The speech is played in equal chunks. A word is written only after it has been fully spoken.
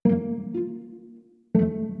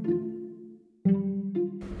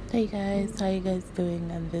Hey guys, how you guys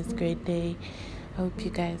doing on this great day? I hope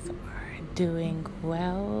you guys are doing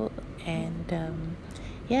well. And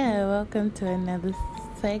yeah, welcome to another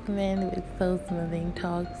segment with Soul Smoothing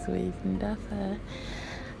Talks with Ndafa.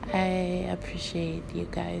 I appreciate you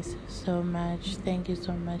guys so much. Thank you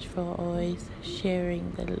so much for always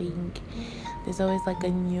sharing the link. There's always like a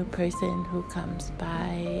new person who comes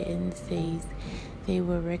by and says they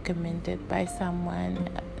were recommended by someone,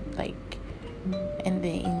 like, and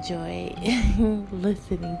they enjoy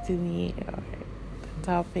listening to me or the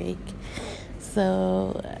topic.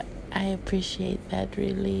 So I appreciate that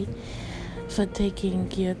really, for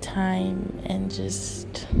taking your time and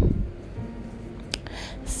just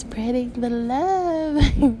spreading the love.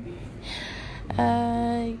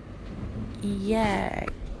 Yeah,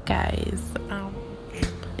 guys,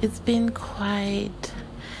 it's been quite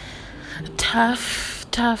tough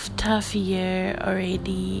year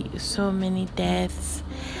already. So many deaths,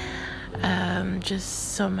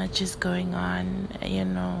 just so much is going on,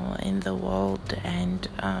 in the world. And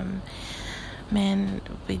man,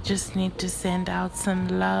 we just need to send out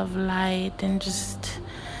some love, light, and just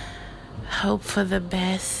hope for the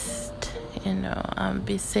best.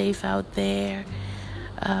 Be safe out there.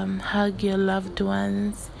 Hug your loved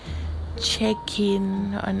ones. Check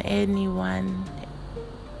in on anyone,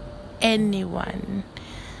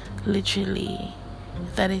 literally,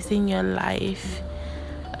 that is in your life.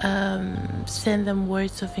 Send them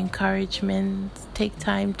words of encouragement. Take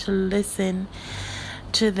time to listen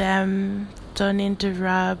to them. Don't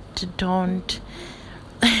interrupt. Don't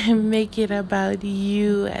make it about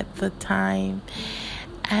you at the time.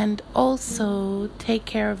 And also take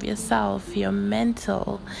care of yourself. Your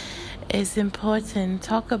mental is important.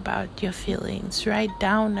 Talk about your feelings. Write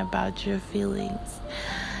down about your feelings.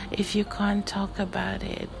 If you can't talk about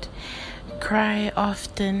it, cry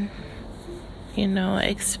often.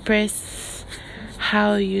 Express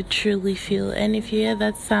how you truly feel. And if you hear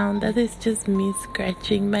that sound, that is just me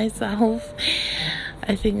scratching myself.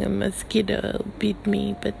 I think a mosquito bit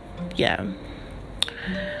me, but yeah.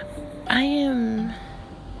 I am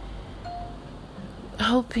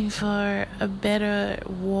hoping for a better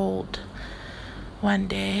world one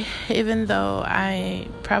day, even though I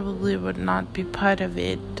probably would not be part of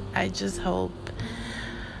it. I just hope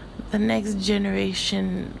the next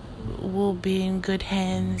generation will be in good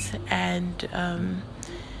hands, and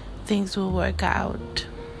things will work out.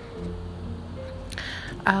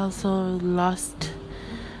 I also lost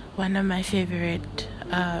one of my favorite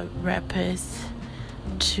rappers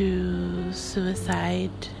to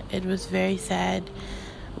suicide. It was very sad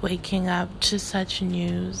waking up to such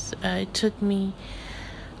news. It took me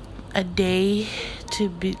a day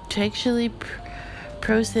to actually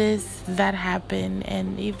process that happened,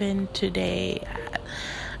 and even today,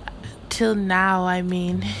 till now,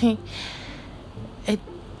 it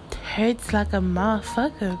hurts like a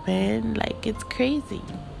motherfucker, man. Like, it's crazy.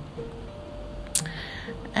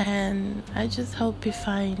 And I just hope he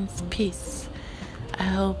finds peace. I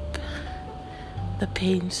hope the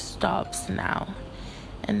pain stops now,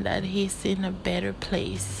 and that he's in a better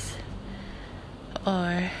place,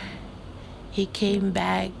 or he came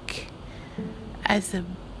back as a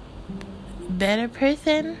better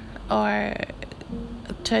person, or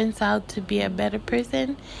turns out to be a better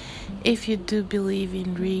person, if you do believe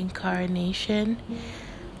in reincarnation.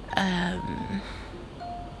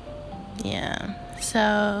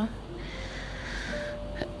 So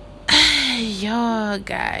yo,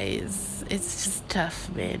 guys, it's just tough,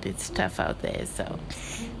 man. It's tough out there, so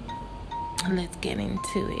let's get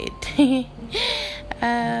into it.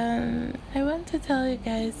 I want to tell you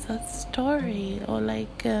guys a story, or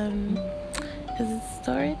like, is it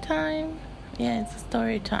story time? Yeah, it's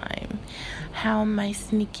story time. How my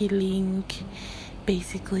sneaky link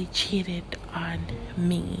basically cheated on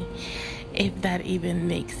me, if that even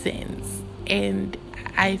makes sense. And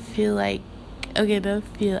I feel like,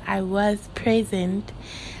 I was present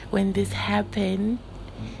when this happened,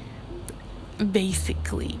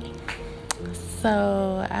 basically.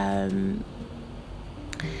 So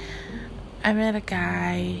I met a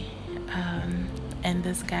guy, and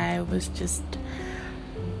this guy was just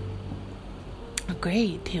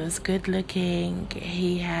great. He was good looking.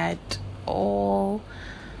 He had all,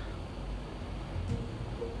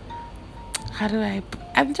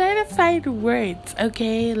 I'm trying to find words,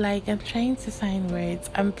 okay? Like, I'm trying to find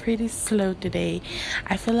words. I'm pretty slow today.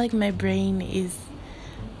 I feel like my brain is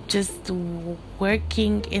just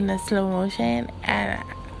working in a slow motion, and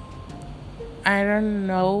I don't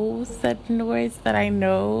know certain words that I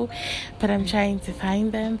know, but I'm trying to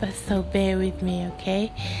find them. But so bear with me,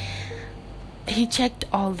 okay? he checked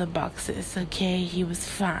all the boxes, okay? He was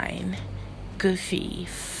fine, goofy,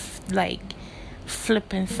 like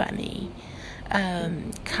flippin' funny,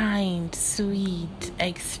 kind, sweet,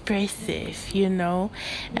 expressive,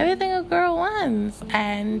 everything a girl wants.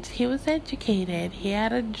 And he was educated, he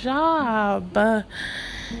had a job,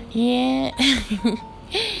 yeah.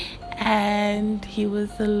 And he was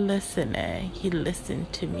a listener. He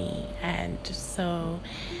listened to me, and so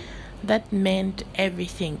that meant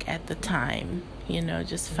everything at the time,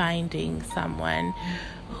 just finding someone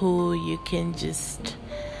who you can just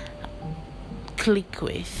click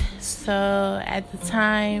with. So at the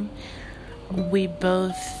time, we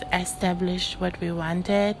both established what we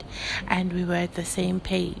wanted, and we were at the same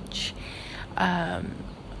page.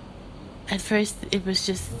 At first, it was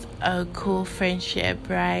just a cool friendship,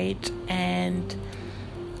 right? And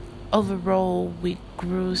overall, we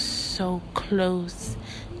grew so close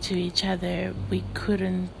to each other, we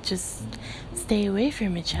couldn't just stay away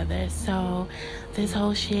from each other. So this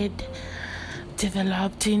whole shit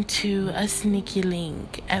developed into a sneaky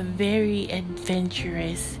link, a very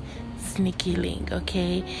adventurous sneaky link,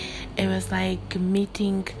 okay? It was like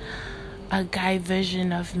meeting a guy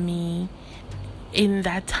version of me in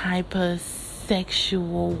that type of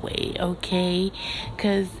sexual way, okay?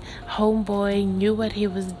 Because homeboy knew what he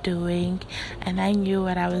was doing, and I knew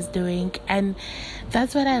what I was doing, and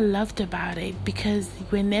that's what I loved about it. Because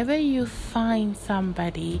whenever you find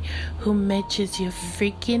somebody who matches your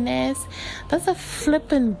freakiness, that's a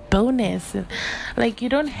flippin' bonus. Like, you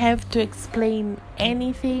don't have to explain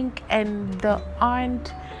anything, and there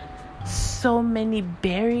aren't so many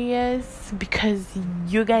barriers because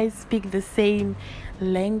you guys speak the same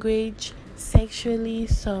language sexually,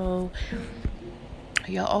 so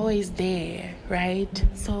you're always there, right?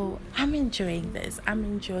 So I'm enjoying this. I'm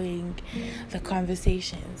enjoying the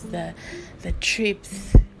conversations, the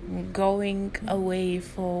trips, going away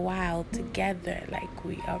for a while together, like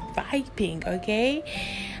we are vibing, okay?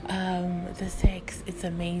 The sex, it's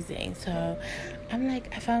amazing. So I'm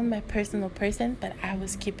like, I found my personal person, but I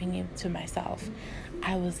was keeping it to myself.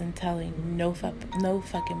 I wasn't telling no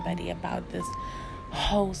fucking buddy about this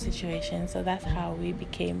whole situation. So that's how we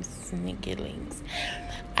became sneaky links.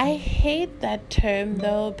 I hate that term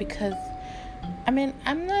though, because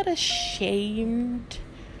I'm not ashamed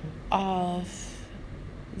of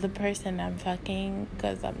the person I'm fucking,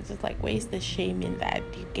 because I'm just like, where's the shame in that,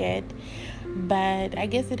 you get? But I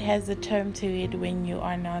guess it has a term to it when you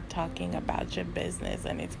are not talking about your business,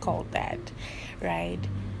 and it's called that, right?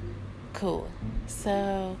 Cool.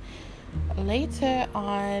 So later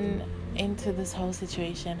on into this whole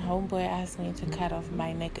situation, homeboy asked me to cut off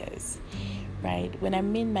my niggas, right? When I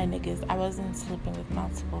mean my niggas, I wasn't sleeping with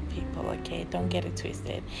multiple people, okay? Don't get it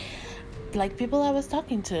twisted. Like, people I was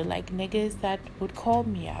talking to, like niggas that would call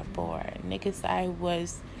me up, or niggas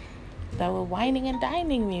that were whining and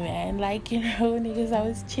dining me, man. Like, niggas I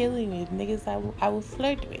was chilling with, niggas I would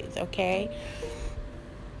flirt with, okay?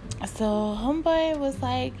 So homeboy was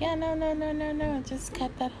like, yeah, no, just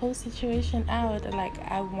cut that whole situation out. Like,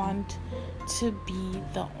 I want to be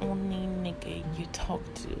the only nigga you talk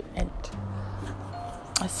to and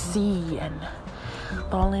see, and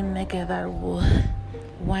the only nigga that will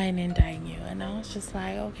wine and dine you. And I was just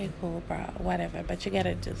like, okay, cool, bro, whatever, but you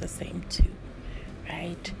gotta do the same too,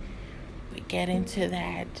 right? We get into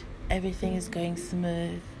that, everything is going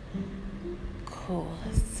smooth, cool.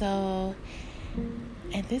 So,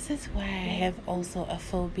 and this is why I have also a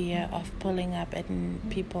phobia of pulling up at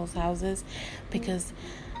people's houses, because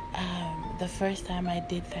the first time I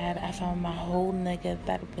did that, I found my whole nigga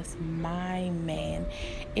that was my man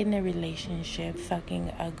in a relationship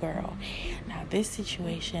fucking a girl. Now this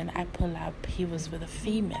situation, I pull up, he was with a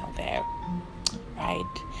female there, right?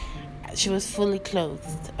 She was fully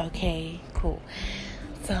clothed, okay, cool.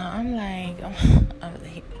 So I'm like,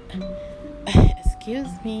 excuse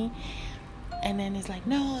me. And then it's like,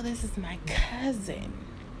 no, this is my cousin,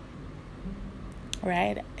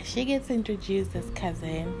 right? She gets introduced as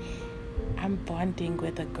cousin. I'm bonding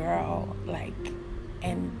with a girl, like,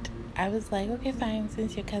 and I was like, okay, fine,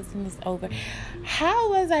 since your cousin is over.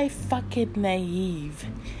 How was I fucking naive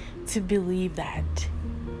to believe that?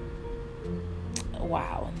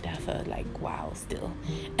 Wow, definitely, like, wow, still.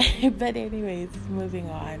 But anyways, moving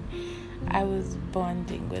on. I was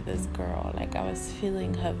bonding with this girl. Like, I was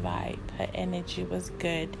feeling her vibe. Her energy was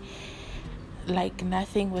good. Like,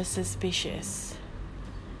 nothing was suspicious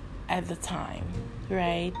at the time,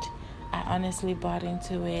 right? I honestly bought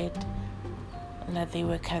into it that they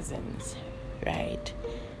were cousins, right?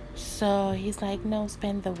 So he's like, no,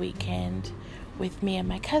 spend the weekend. with me and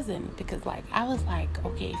my cousin, because like I was like,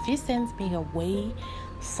 okay, if he sends me away,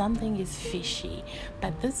 something is fishy.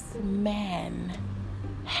 But this man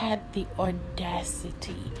had the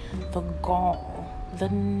audacity, the gall, the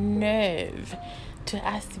nerve to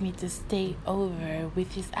ask me to stay over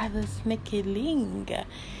with his other sneaky link.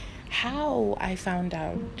 How I found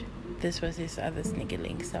out this was his other sneaky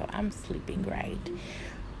link, so I'm sleeping, right?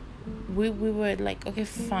 We were like, okay,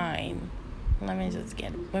 fine, let me just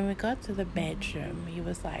get it. When we got to the bedroom, he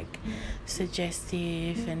was like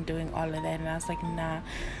suggestive and doing all of that, and I was like, nah,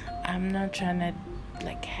 I'm not trying to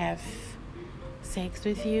like have sex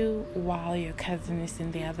with you while your cousin is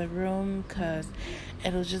in the other room, because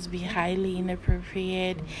it'll just be highly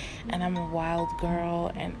inappropriate, and I'm a wild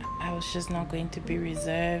girl, and I was just not going to be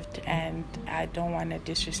reserved, and I don't want to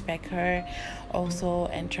disrespect her also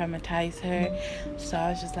and traumatize her. So I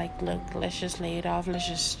was just like, look, let's just lay it off, let's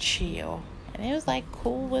just chill. And he was like,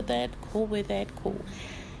 cool with it.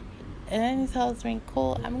 And then he tells me,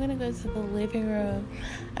 cool, I'm going to go to the living room.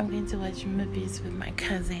 I'm going to watch movies with my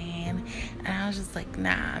cousin. And I was just like,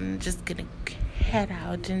 nah, I'm just going to head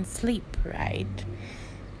out and sleep, right?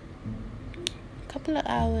 A couple of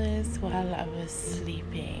hours while I was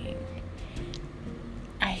sleeping,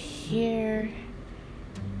 I hear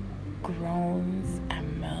groans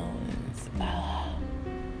and moans.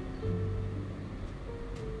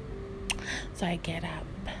 So I get up,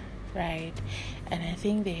 right? And I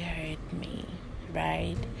think they heard me,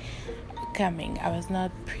 right? Coming. I was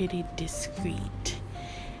not pretty discreet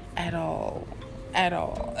at all.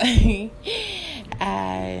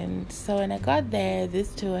 And so when I got there, these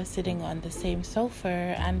two are sitting on the same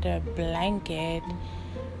sofa under a blanket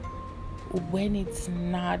when it's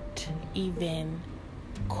not even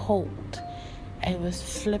cold. It was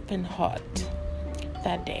flipping hot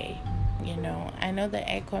that day. You know, I know the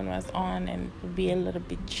aircon was on and it would be a little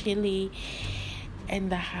bit chilly in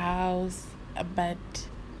the house, but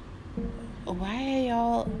why are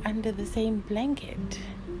y'all under the same blanket?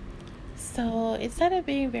 So it started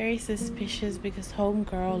being very suspicious, because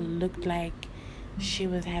homegirl looked like she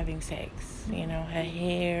was having sex. You know, her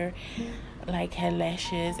hair, like her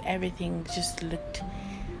lashes, everything just looked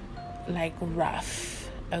like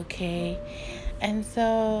rough, okay? And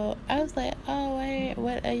so I was like, oh, wait,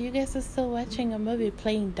 what are you guys are still watching a movie,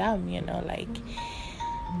 playing dumb, you know, like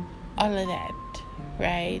all of that,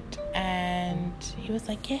 right? And he was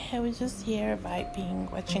like, yeah, we're just here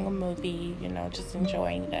vibing, watching a movie, you know, just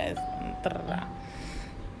enjoying this.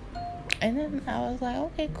 And then I was like,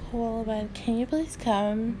 okay, cool, but can you please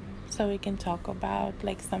come so we can talk about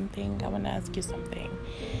like something? I want to ask you something.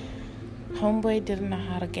 Homeboy didn't know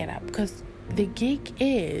how to get up, because the gig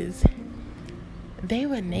is they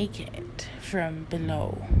were naked from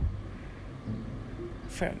below,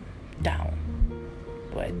 from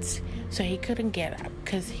downwards. So he couldn't get up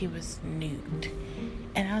because he was nude.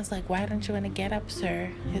 And I was like, why don't you want to get up,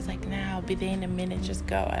 sir? He's like, nah, I'll be there in a minute, just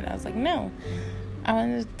go. And I was like, no, I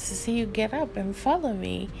wanted to see you get up and follow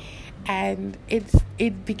me. And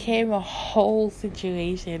it became a whole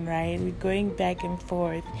situation, right? We're going back and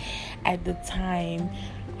forth at the time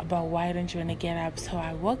about why don't you want to get up. So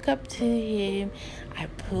I walk up to him, I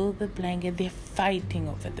pull the blanket, they're fighting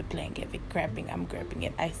over the blanket, I'm grabbing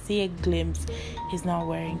it, I see a glimpse, he's not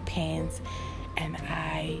wearing pants, and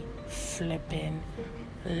I flipping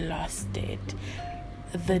lost it.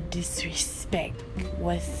 The disrespect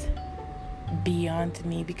was beyond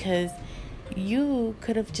me, because you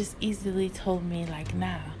could have just easily told me like,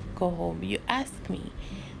 nah, go home. You asked me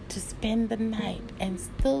to spend the night and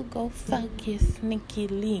still go fuck your sneaky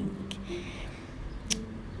link.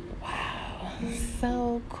 Wow,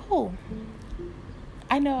 so cool.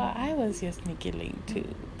 I know I was your sneaky link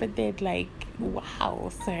too, but they're like,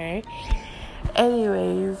 wow, sir.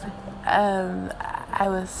 Anyways, I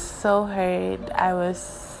was so hurt. I was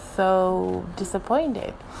so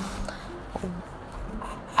disappointed.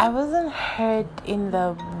 I wasn't hurt in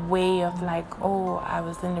the way of like, oh, I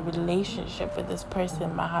was in a relationship with this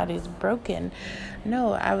person, my heart is broken.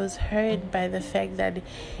 No, I was hurt by the fact that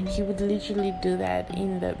he would literally do that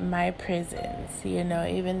in my presence, you know,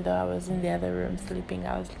 even though I was in the other room sleeping.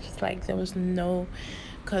 I was just like, there was no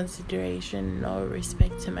consideration, no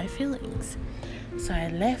respect to my feelings. So I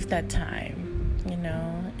left that time, you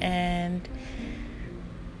know, and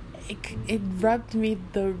it rubbed me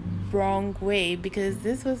the wrong way, because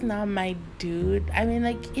this was not my dude. I mean,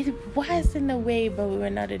 like, it was in a way, but we were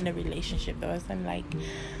not in a relationship. There wasn't like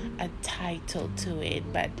a title to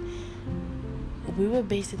it, but we were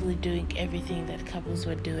basically doing everything that couples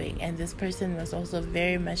were doing, and this person was also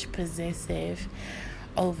very much possessive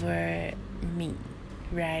over me,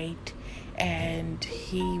 right? And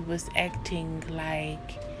he was acting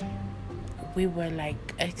like we were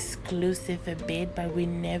like exclusive a bit, but we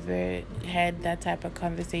never had that type of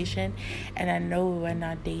conversation. And I know we were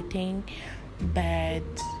not dating, but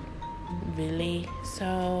really,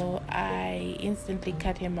 so I instantly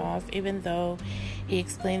cut him off. Even though he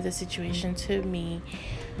explained the situation to me,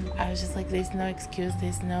 I was just like, there's no excuse,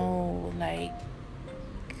 there's no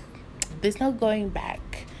going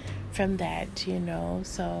back from that,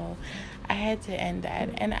 so I had to end that.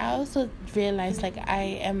 And I also realized, like,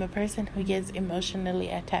 I am a person who gets emotionally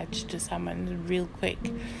attached to someone real quick,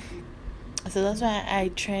 so that's why I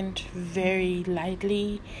trend very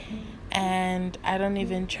lightly, and I don't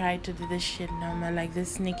even try to do this shit no more. Like,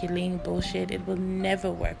 this sneaky link bullshit, it will never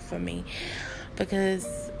work for me,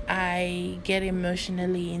 because I get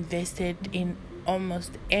emotionally invested in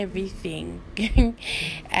almost everything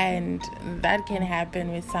and that can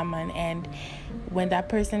happen with someone, and when that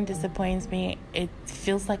person disappoints me, it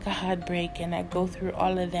feels like a heartbreak, and I go through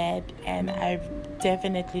all of that, and I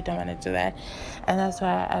definitely don't want to do that. And that's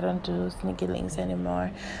why I don't do sneaky links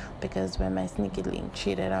anymore, because when my sneaky link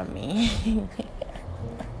cheated on me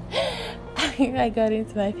I got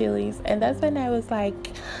into my feelings, and that's when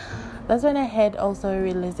I had also a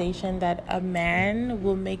realization that a man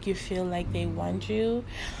will make you feel like they want you,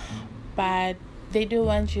 but they do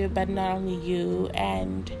want you, but not only you.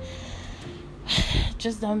 And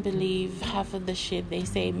just don't believe half of the shit they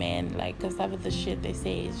say, man. Like, because half of the shit they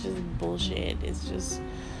say is just bullshit. It's just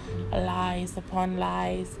lies upon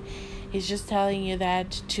lies. He's just telling you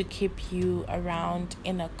that to keep you around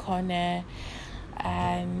in a corner,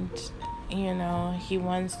 and he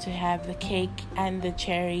wants to have the cake and the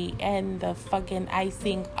cherry and the fucking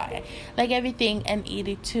icing, like everything, and eat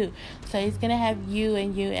it too. So he's gonna have you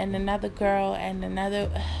and another girl and another.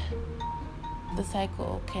 The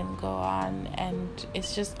cycle can go on, and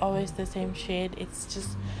it's just always the same shit. It's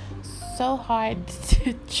just so hard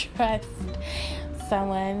to trust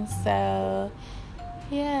someone. So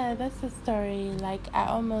yeah, that's the story. Like, I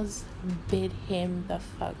almost beat him the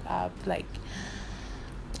fuck up. Like,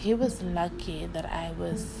 he was lucky that I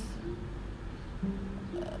was,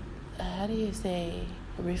 how do you say,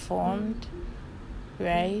 reformed,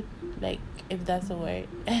 right? Like, if that's a word.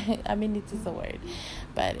 I mean, it is a word,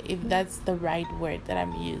 but if that's the right word that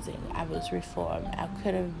I'm using, I was reformed. I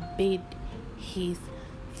could have beat his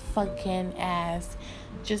fucking ass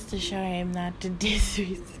just to show him not to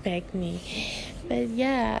disrespect me. But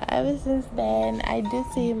yeah, ever since then, I do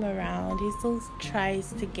see him around. He still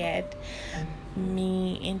tries to get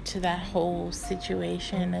me into that whole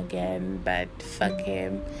situation again, but fuck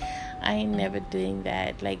him. I ain't never doing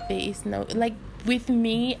that. Like, there is no, like, with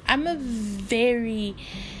me, I'm a very,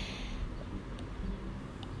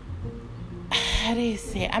 how do you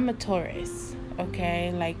say, I'm a Taurus,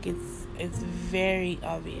 okay? Like, it's very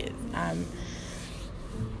obvious. I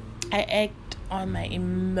act on my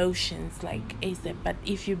emotions like ASAP, but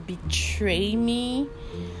if you betray me,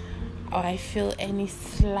 or I feel any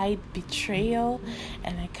slight betrayal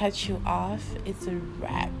and I cut you off, it's a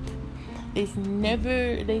wrap. There's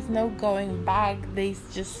no going back. There's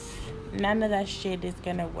just none of that shit is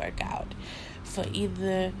gonna work out for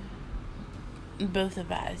either both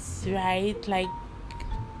of us, right? Like,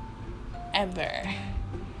 ever.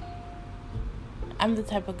 I'm the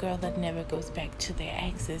type of girl that never goes back to their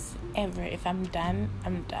exes, ever. If I'm done,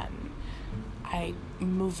 I'm done. I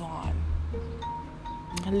move on.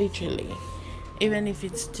 Literally. Even if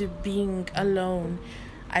it's to being alone,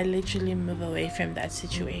 I literally move away from that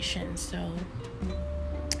situation. So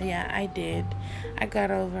yeah, I did. I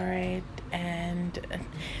got over it, and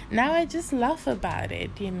now I just laugh about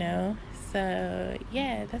it, So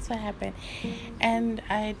yeah, that's what happened. And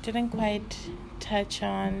I didn't quite touch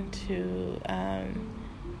on to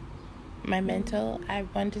my mental. I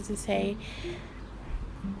wanted to say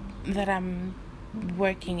that I'm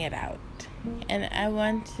working it out, and I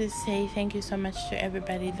want to say thank you so much to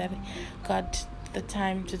everybody that got the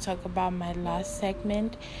time to talk about my last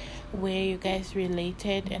segment, where you guys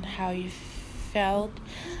related and how you felt.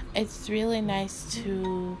 It's really nice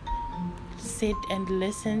to sit and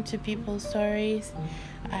listen to people's stories,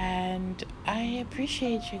 and I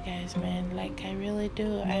appreciate you guys, man. Like, I really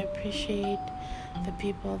do. I appreciate the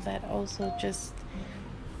people that also just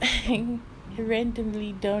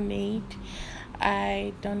randomly donate.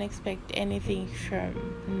 I don't expect anything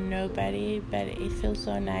from nobody, but it feels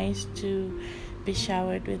so nice to be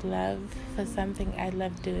showered with love for something I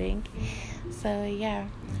love doing. So yeah,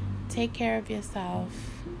 take care of yourself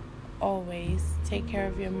always. Take care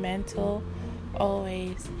of your mental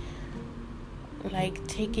always. Like,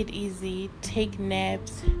 take it easy, take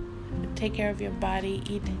naps, take care of your body,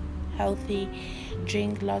 eat healthy,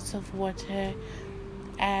 drink lots of water,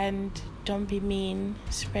 and don't be mean.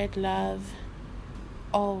 Spread love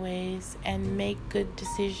always and make good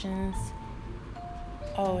decisions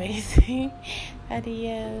always.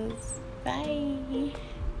 Adios. Bye.